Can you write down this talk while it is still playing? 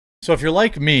So if you're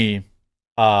like me,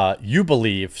 you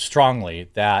believe strongly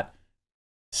that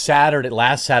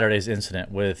last Saturday's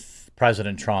incident with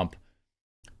President Trump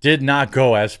did not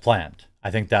go as planned. I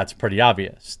think that's pretty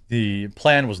obvious. The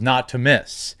plan was not to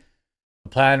miss. The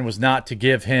plan was not to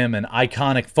give him an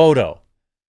iconic photo.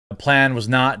 The plan was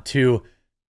not to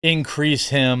increase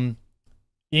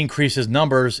his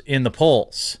numbers in the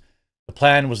polls. The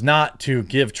plan was not to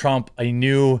give Trump a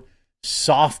new,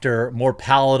 softer, more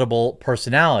palatable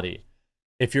personality.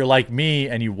 If you're like me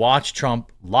and you watch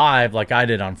Trump live like I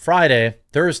did on Thursday,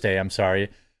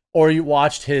 or you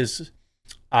watched his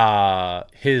rally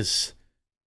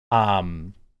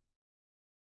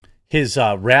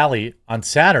on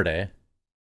Saturday,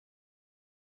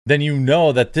 then you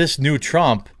know that this new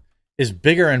Trump is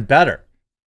bigger and better.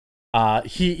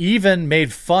 He even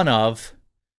made fun of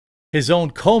his own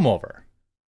comb over,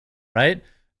 right?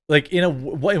 Like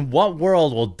in what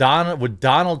world would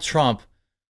Donald Trump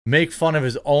make fun of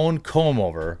his own comb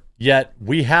over? Yet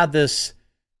we had this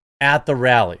at the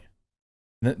rally.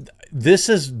 This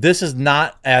is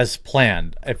not as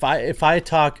planned. If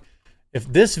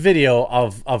this video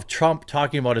of Trump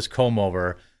talking about his comb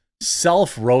over,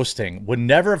 self-roasting, would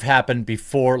never have happened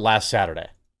before last Saturday.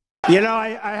 You know,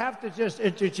 I have to just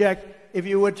interject. If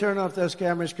you would turn off those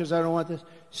cameras, because I don't want this.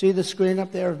 See the screen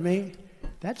up there of me?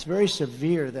 That's very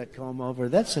severe, that comb over.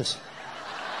 That's a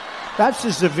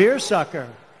severe sucker.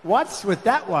 What's with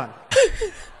that one?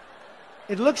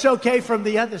 It looks okay from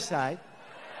the other side.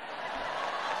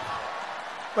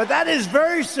 But that is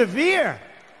very severe.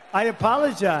 I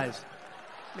apologize.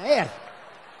 Man,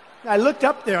 I looked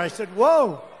up there. I said,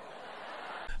 whoa.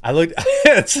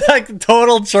 It's like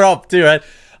total Trump, too, right?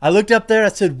 I looked up there. I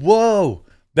said, whoa.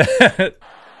 Look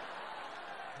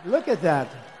at that.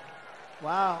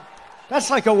 Wow. That's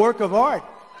like a work of art.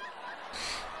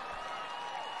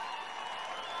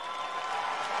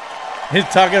 He's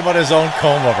talking about his own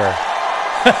comb over.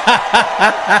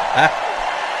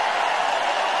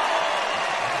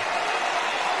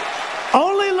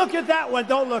 Only look at that one.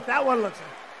 Don't look. That one looks.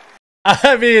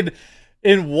 I mean,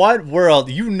 in what world?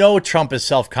 You know Trump is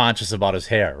self-conscious about his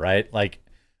hair, right? Like,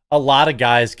 a lot of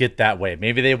guys get that way.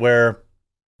 Maybe they wear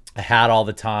a hat all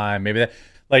the time.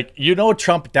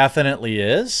 Trump definitely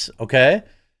is, okay?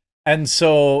 And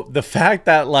so the fact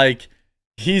that, like,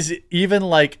 he's even,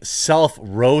 like,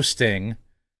 self-roasting,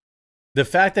 the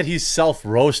fact that he's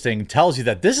self-roasting tells you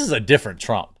that this is a different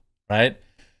Trump, right?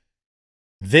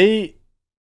 They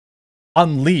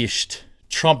unleashed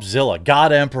Trumpzilla,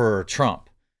 God Emperor Trump,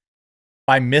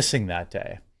 by missing that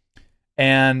day.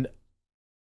 And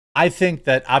I think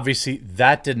that obviously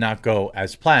that did not go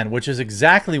as planned, which is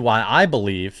exactly why I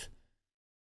believe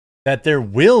that there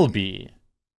will be,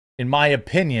 in my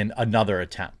opinion, another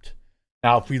attempt.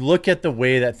 Now, if we look at the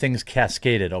way that things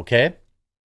cascaded, okay?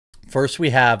 First,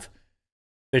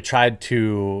 they tried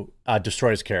to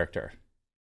destroy his character,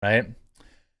 right?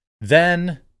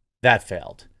 Then that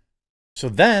failed. So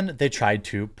then they tried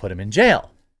to put him in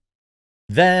jail.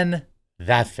 Then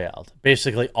that failed.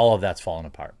 Basically, all of that's fallen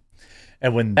apart.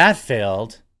 And when that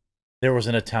failed, there was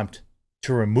an attempt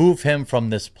to remove him from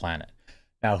this planet.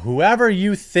 Now, whoever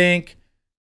you think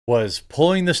was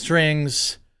pulling the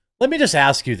strings, let me just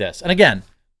ask you this. And again,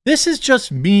 this is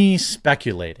just me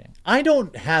speculating. I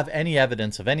don't have any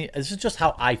evidence of any. This is just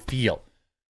how I feel.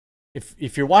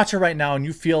 If you're watching right now and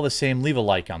you feel the same, leave a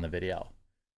like on the video.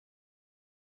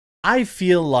 I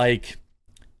feel like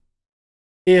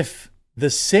if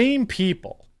the same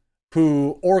people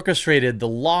who orchestrated the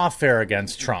lawfare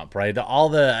against Trump, right? All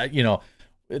the,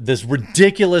 this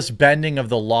ridiculous bending of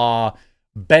the law,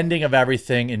 bending of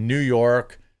everything in New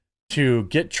York to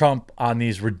get Trump on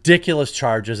these ridiculous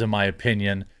charges, in my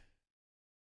opinion,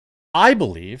 I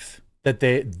believe that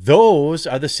those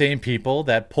are the same people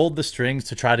that pulled the strings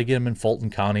to try to get him in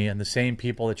Fulton County and the same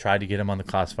people that tried to get him on the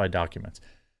classified documents.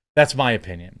 That's my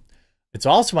opinion. It's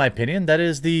also my opinion that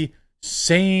is the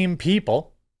same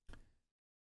people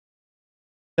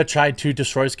that tried to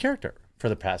destroy his character for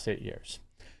the past 8 years.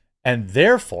 And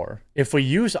therefore, if we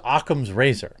use Occam's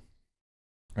razor,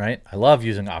 right? I love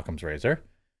using Occam's razor.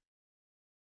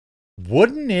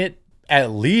 Wouldn't it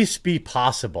at least be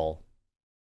possible,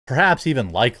 perhaps even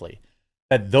likely,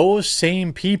 that those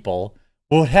same people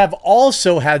would have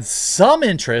also had some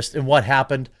interest in what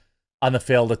happened on the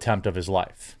failed attempt of his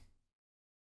life?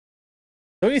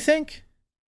 Don't you think?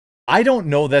 I don't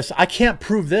know this. I can't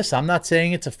prove this. I'm not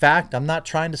saying it's a fact. I'm not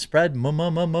trying to spread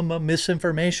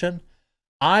misinformation.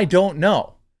 I don't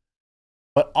know.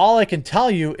 But all I can tell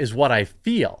you is what I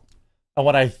feel. And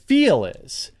what I feel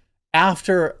is,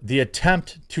 after the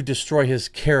attempt to destroy his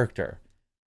character,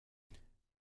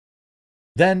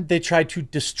 Then they tried to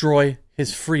destroy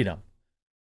his freedom.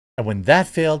 And when that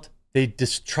failed, they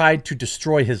tried to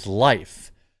destroy his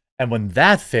life. And when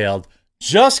that failed,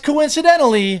 just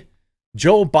coincidentally,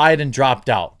 Joe Biden dropped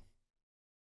out.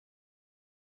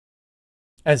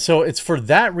 And so it's for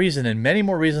that reason and many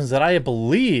more reasons that I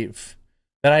believe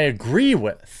that I agree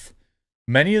with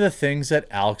many of the things that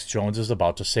Alex Jones is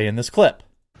about to say in this clip.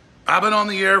 I've been on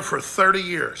the air for 30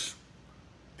 years,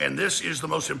 and this is the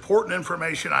most important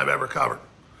information I've ever covered.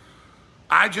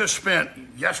 I just spent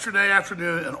yesterday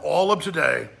afternoon and all of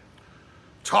today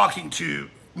talking to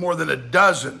more than a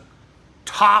dozen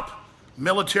top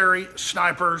military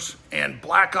snipers and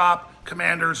Black Ops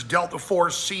commanders, Delta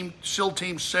Force, SEAL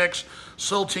Team 6,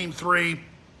 SEAL Team 3,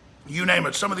 you name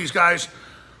it. Some of these guys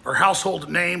are household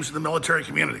names in the military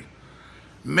community.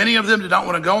 Many of them did not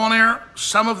want to go on air.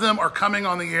 Some of them are coming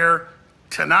on the air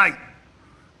tonight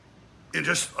in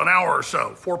just an hour or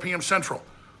so, 4 p.m. Central,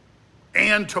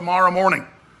 and tomorrow morning.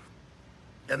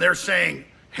 And they're saying,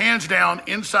 hands down,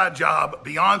 inside job,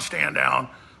 beyond stand down,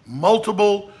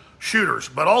 multiple shooters,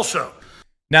 but also.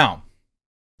 Now,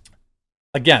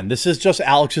 again, this is just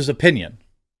Alex's opinion.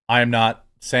 I am not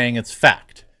saying it's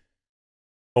fact.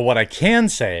 But what I can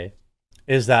say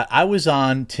is that I was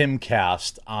on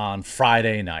Timcast on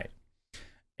Friday night,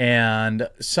 and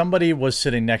somebody was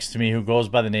sitting next to me who goes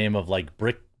by the name of like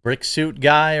Brick Suit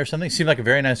Guy or something. Seemed like a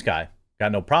very nice guy.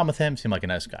 Got no problem with him. Seemed like a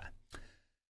nice guy.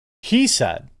 He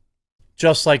said,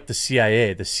 just like the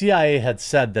CIA had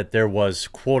said that there was,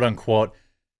 quote unquote,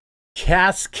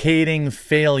 cascading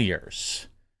failures.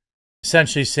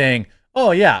 Essentially saying,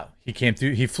 oh yeah,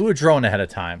 he flew a drone ahead of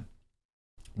time.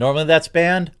 Normally that's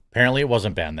banned. Apparently it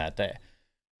wasn't banned that day.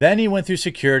 Then he went through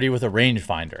security with a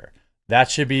rangefinder.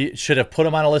 That should have put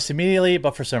him on a list immediately,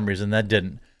 but for some reason that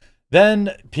didn't.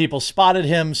 Then people spotted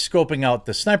him scoping out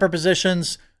the sniper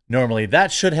positions. Normally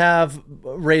that should have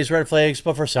raised red flags,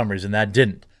 but for some reason that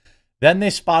didn't. Then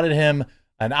they spotted him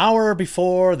an hour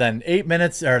before, then 8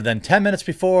 minutes, or then 10 minutes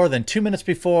before, then 2 minutes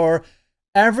before.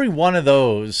 Every one of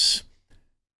those,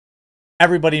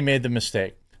 everybody made the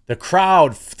mistake. The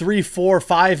crowd, 3, 4,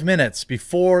 5 minutes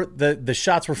before the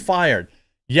shots were fired,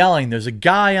 yelling, there's a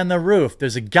guy on the roof,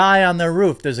 there's a guy on the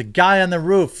roof, there's a guy on the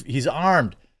roof, he's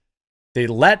armed. They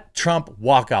let Trump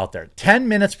walk out there. 10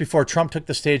 minutes before Trump took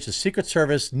the stage, the Secret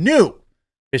Service knew,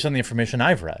 based on the information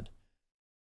I've read,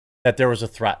 that there was a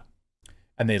threat.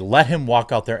 And they let him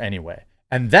walk out there anyway.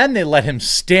 And then they let him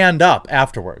stand up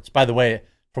afterwards. By the way,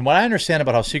 from what I understand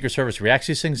about how Secret Service reacts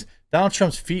to these things, Donald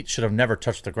Trump's feet should have never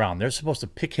touched the ground. They're supposed to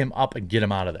pick him up and get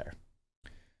him out of there.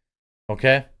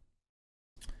 Okay?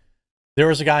 There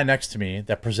was a guy next to me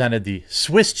that presented the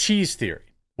Swiss cheese theory,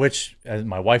 which, as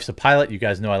my wife's a pilot, you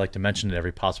guys know I like to mention it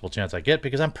every possible chance I get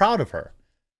because I'm proud of her.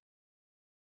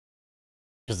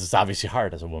 Because it's obviously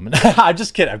hard as a woman. I'm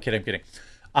just kidding. I'm kidding.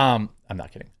 I'm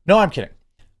not kidding. No, I'm kidding.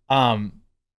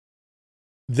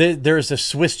 There's a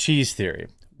Swiss cheese theory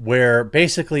where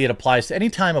basically it applies to any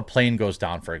time a plane goes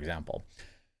down, for example.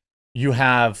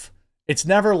 It's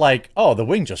never like, oh, the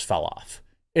wing just fell off.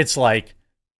 It's like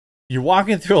you're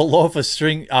walking through a loaf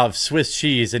of Swiss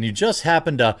cheese and you just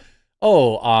happen to,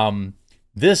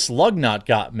 this lug nut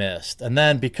got missed. And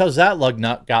then because that lug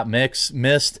nut got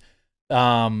missed,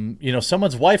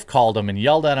 someone's wife called him and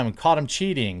yelled at him and caught him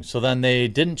cheating. So then they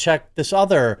didn't check this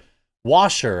other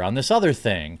washer on this other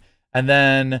thing. And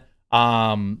then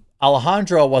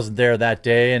Alejandro wasn't there that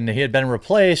day and he had been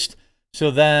replaced. So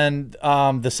then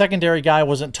the secondary guy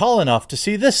wasn't tall enough to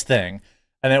see this thing.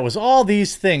 And it was all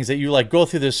these things that you like go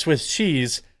through this Swiss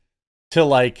cheese to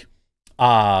like,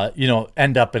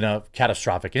 end up in a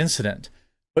catastrophic incident.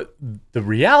 But the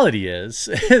reality is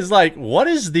like, what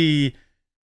is the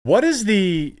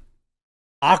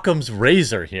Occam's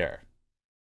razor here?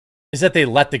 Is that they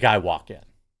let the guy walk in.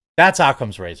 That's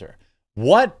Occam's razor.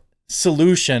 What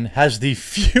solution has the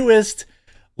fewest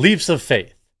leaps of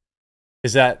faith?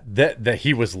 Is that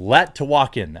he was let to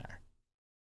walk in there.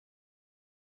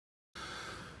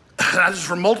 This is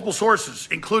from multiple sources,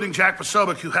 including Jack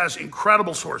Posobiec, who has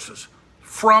incredible sources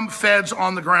from feds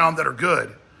on the ground that are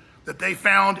good, that they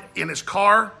found in his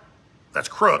car, that's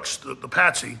Crooks, the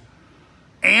patsy,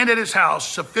 and at his house,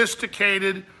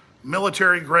 sophisticated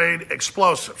military-grade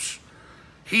explosives.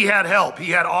 He had help.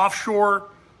 He had offshore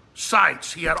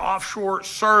sites. He had offshore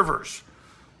servers.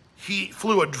 He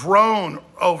flew a drone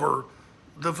over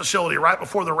the facility right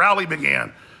before the rally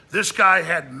began. This guy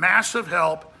had massive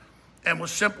help and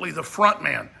was simply the front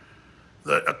man.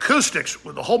 The acoustics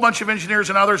with a whole bunch of engineers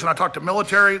and others, and I talked to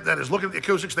military that is looking at the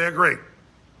acoustics, they agree,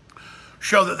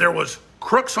 show that there was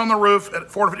Crooks on the roof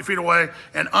at 450 feet away,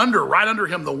 and right under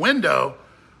him, the window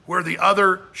where the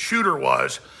other shooter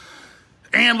was.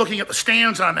 and looking at the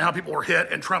stands on how people were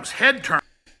hit and Trump's head turned.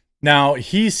 Now,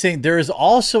 he's saying there is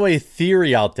also a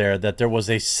theory out there that there was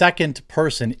a second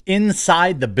person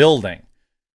inside the building.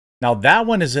 Now, that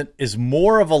one is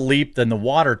more of a leap than the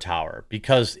water tower,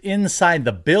 because inside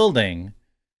the building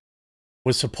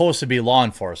was supposed to be law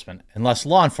enforcement, unless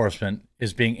law enforcement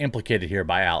is being implicated here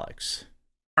by Alex.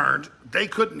 They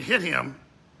couldn't hit him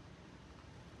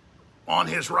on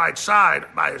his right side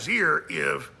by his ear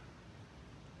if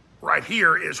right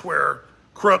here is where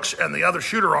Crooks and the other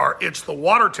shooter are. It's the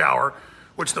water tower,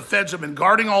 which the feds have been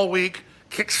guarding all week,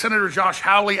 kicked Senator Josh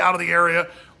Hawley out of the area,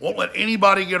 won't let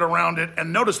anybody get around it.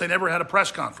 And notice they never had a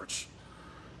press conference.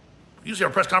 Usually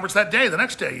have a press conference that day, the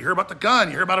next day. You hear about the gun,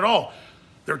 you hear about it all.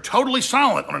 They're totally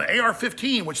silent on an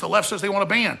AR-15, which the left says they want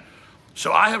to ban.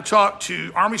 So I have talked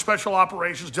to Army Special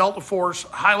Operations, Delta Force,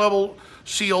 high-level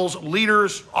SEALs,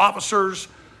 leaders, officers,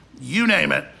 you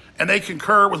name it, and they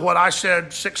concur with what I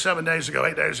said 6, 7 days ago,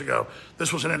 8 days ago.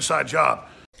 This was an inside job.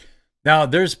 Now,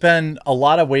 there's been a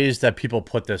lot of ways that people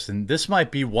put this, and this might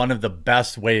be one of the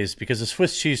best ways, because the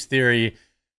Swiss cheese theory,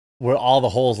 where all the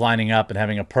holes lining up and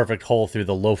having a perfect hole through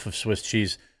the loaf of Swiss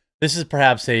cheese, this is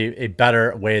perhaps a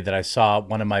better way that I saw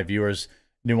one of my viewers,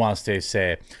 Nuance Day,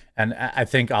 say. And I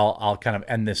think I'll kind of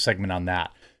end this segment on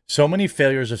that. So many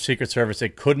failures of Secret Service,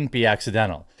 it couldn't be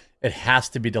accidental. It has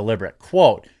to be deliberate.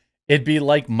 Quote, it'd be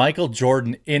like Michael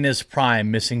Jordan in his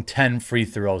prime missing 10 free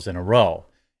throws in a row.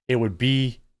 It would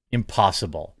be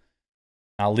impossible.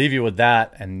 I'll leave you with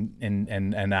that,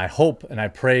 and I hope and I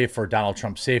pray for Donald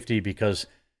Trump's safety, because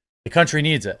the country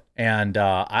needs it. And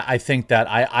I think that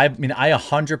I mean, I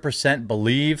 100%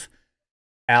 believe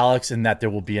Alex in that there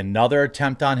will be another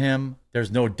attempt on him.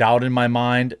 There's no doubt in my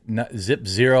mind. Zip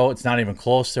zero. It's not even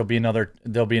close. There'll be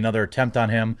another attempt on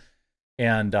him.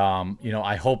 And you know,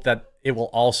 I hope that it will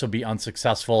also be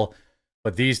unsuccessful.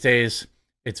 But these days,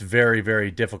 it's very,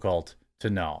 very difficult to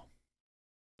know.